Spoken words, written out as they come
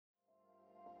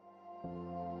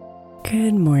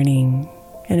Good morning,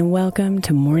 and welcome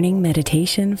to Morning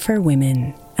Meditation for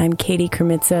Women. I'm Katie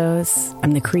Kremitzos.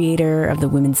 I'm the creator of the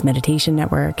Women's Meditation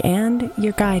Network and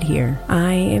your guide here.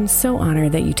 I am so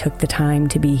honored that you took the time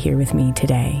to be here with me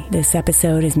today. This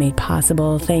episode is made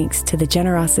possible thanks to the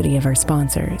generosity of our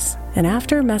sponsors. And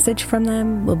after a message from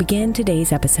them, we'll begin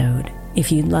today's episode.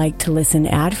 If you'd like to listen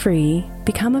ad-free,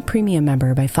 become a premium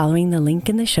member by following the link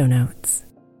in the show notes.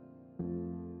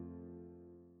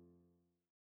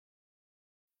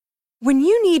 When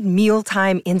you need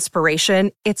mealtime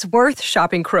inspiration, it's worth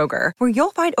shopping Kroger, where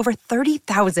you'll find over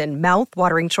 30,000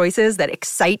 mouth-watering choices that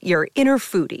excite your inner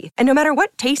foodie. And no matter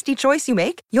what tasty choice you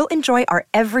make, you'll enjoy our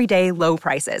everyday low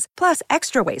prices, plus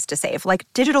extra ways to save, like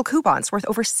digital coupons worth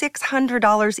over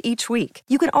 $600 each week.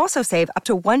 You can also save up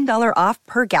to $1 off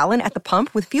per gallon at the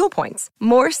pump with fuel points.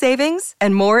 More savings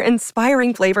and more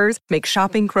inspiring flavors make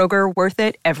shopping Kroger worth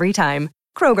it every time.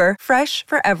 Kroger, fresh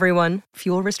for everyone.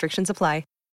 Fuel restrictions apply.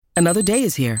 Another day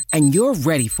is here, and you're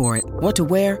ready for it. What to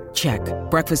wear? Check.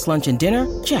 Breakfast, lunch, and dinner?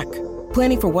 Check.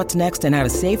 Planning for what's next and how to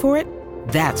save for it?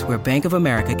 That's where Bank of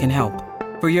America can help.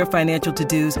 For your financial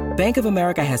to-dos, Bank of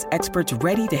America has experts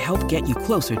ready to help get you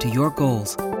closer to your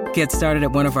goals. Get started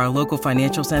at one of our local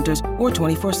financial centers or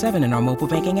 24/7 in our mobile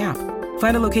banking app.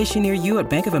 Find a location near you at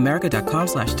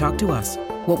bankofamerica.com/talktous.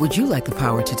 What would you like the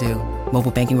power to do?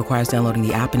 Mobile banking requires downloading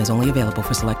the app and is only available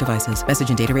for select devices. Message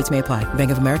and data rates may apply.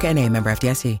 Bank of America N.A., member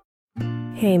FDIC.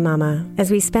 Hey Mama, as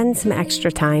we spend some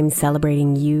extra time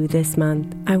celebrating you this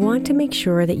month, I want to make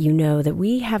sure that you know that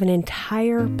we have an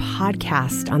entire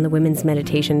podcast on the Women's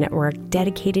Meditation Network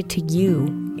dedicated to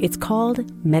you. It's called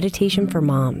Meditation for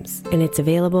Moms, and it's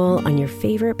available on your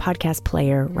favorite podcast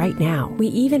player right now. We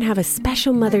even have a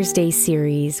special Mother's Day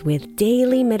series with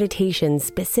daily meditations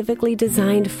specifically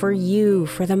designed for you,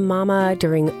 for the mama,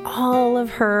 during all of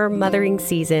her mothering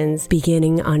seasons,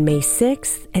 beginning on May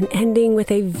 6th and ending with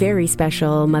a very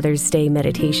special Mother's Day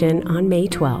meditation on May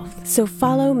 12th. So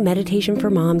follow Meditation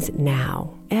for Moms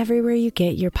now, everywhere you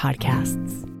get your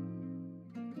podcasts.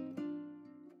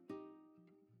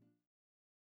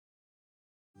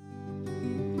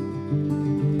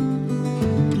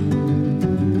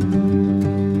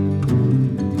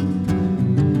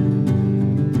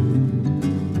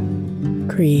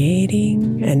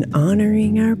 Creating and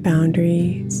honoring our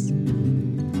boundaries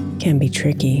can be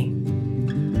tricky,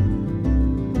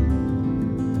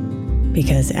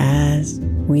 because as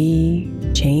we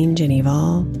change and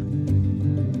evolve,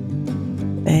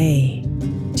 they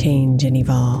change and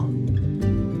evolve.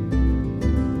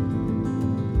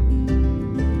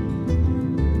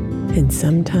 And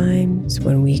sometimes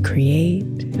when we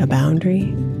create a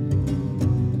boundary,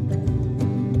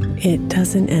 it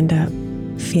doesn't end up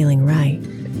feeling right,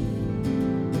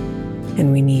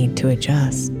 and we need to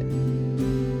adjust.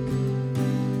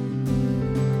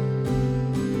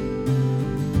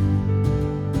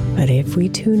 But if we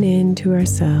tune in to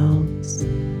ourselves,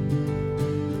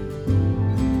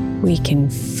 we can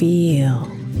feel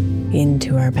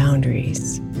into our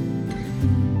boundaries.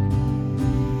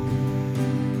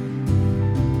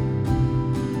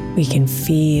 We can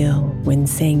feel when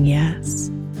saying yes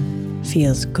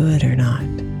feels good or not.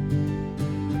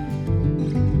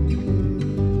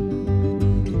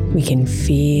 We can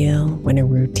feel when a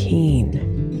routine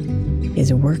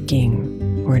is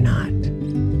working or not.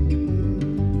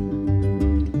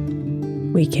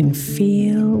 We can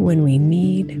feel when we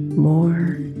need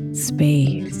more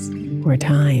space or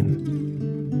time.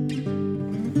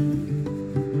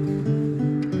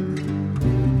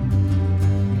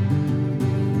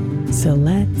 So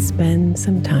let's spend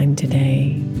some time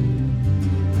today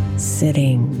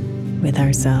sitting with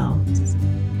ourselves,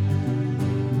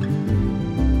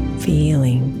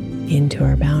 feeling into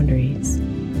our boundaries.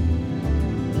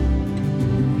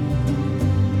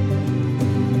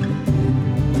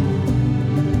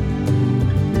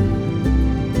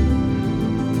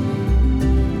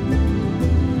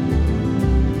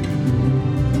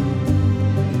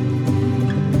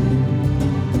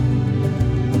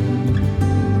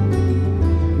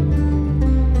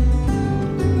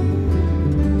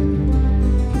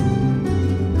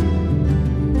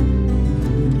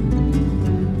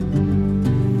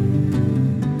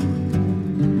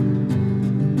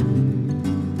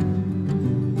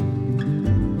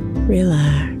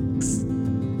 Relax,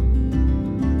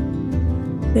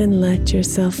 then let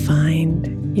yourself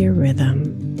find your rhythm.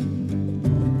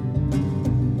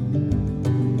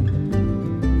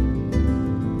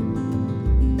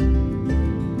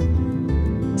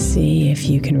 See if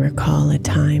you can recall a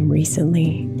time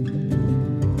recently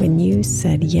when you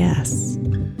said yes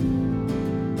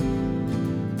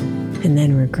and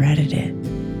then regretted it.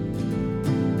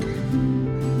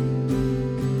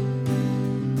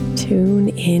 Tune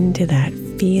into that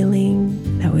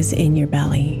feeling that was in your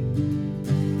belly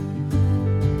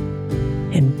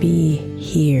and be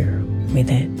here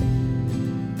with it.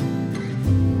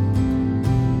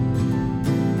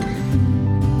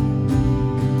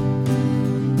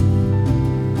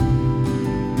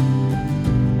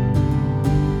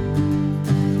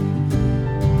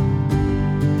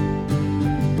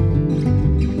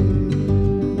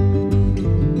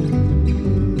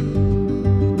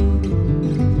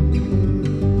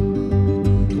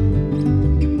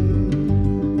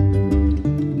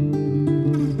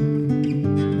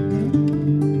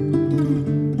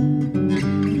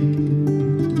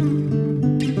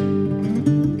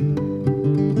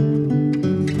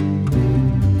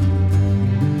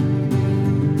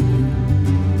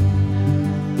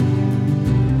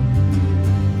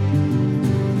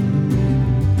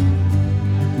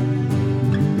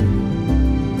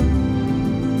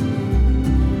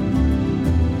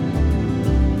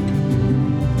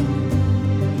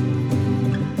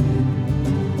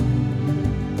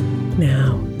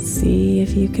 Now, see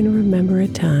if you can remember a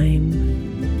time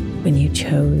when you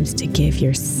chose to give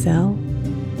yourself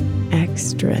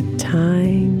extra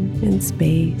time and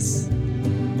space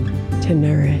to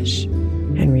nourish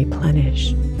and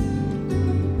replenish,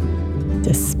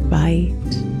 despite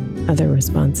other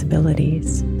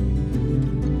responsibilities.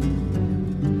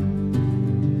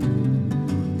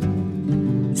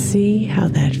 See how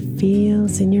that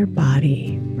feels in your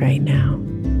body right now.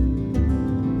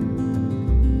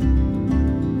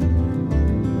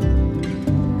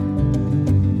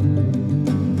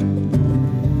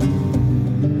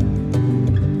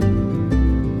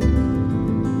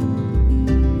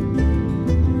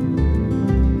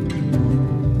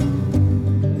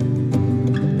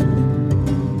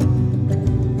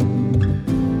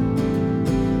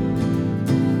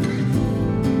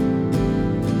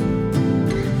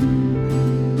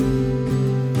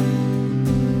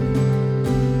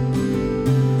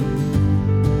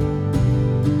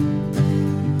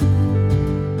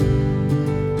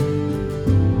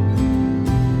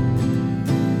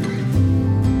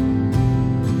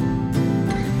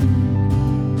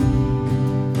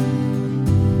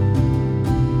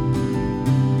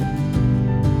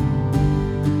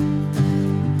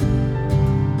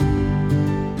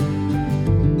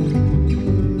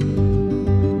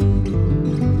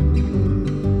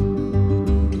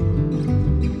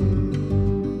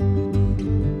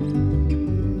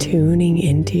 Tuning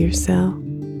into yourself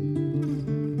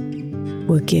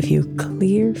will give you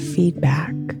clear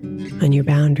feedback on your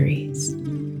boundaries.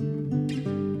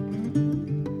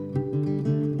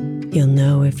 You'll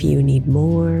know if you need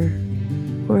more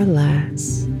or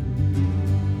less,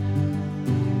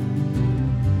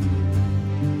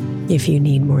 if you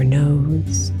need more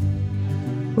no's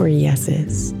or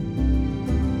yeses.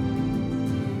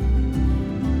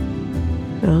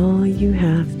 All you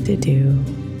have to do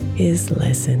is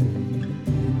listen.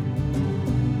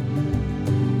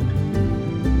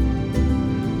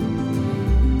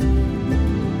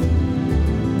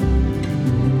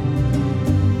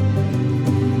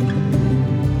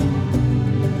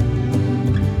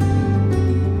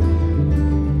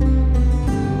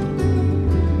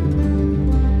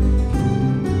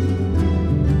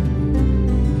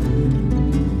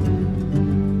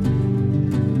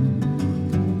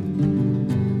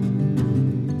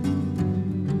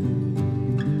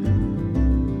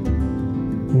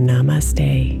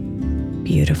 Namaste,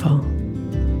 beautiful.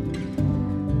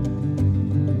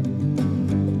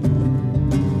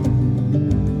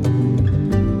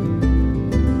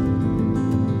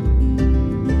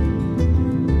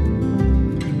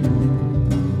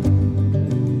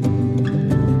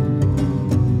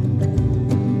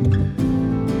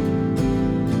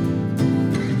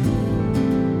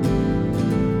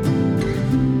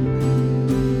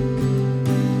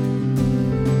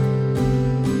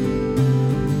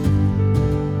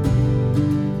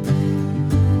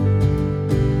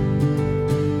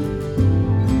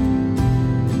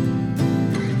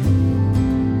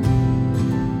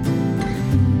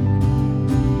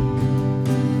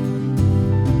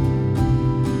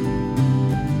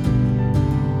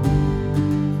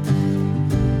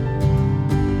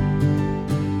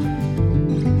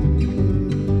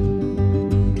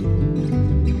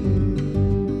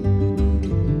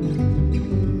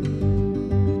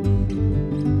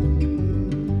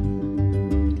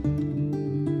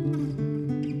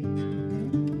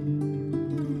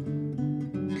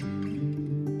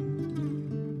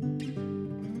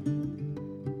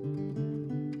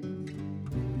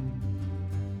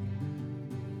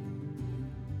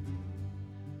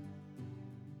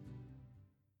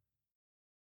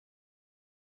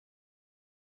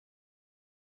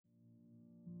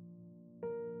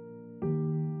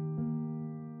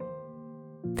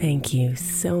 Thank you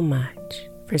so much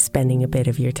for spending a bit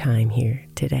of your time here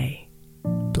today.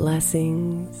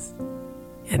 Blessings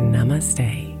and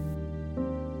namaste.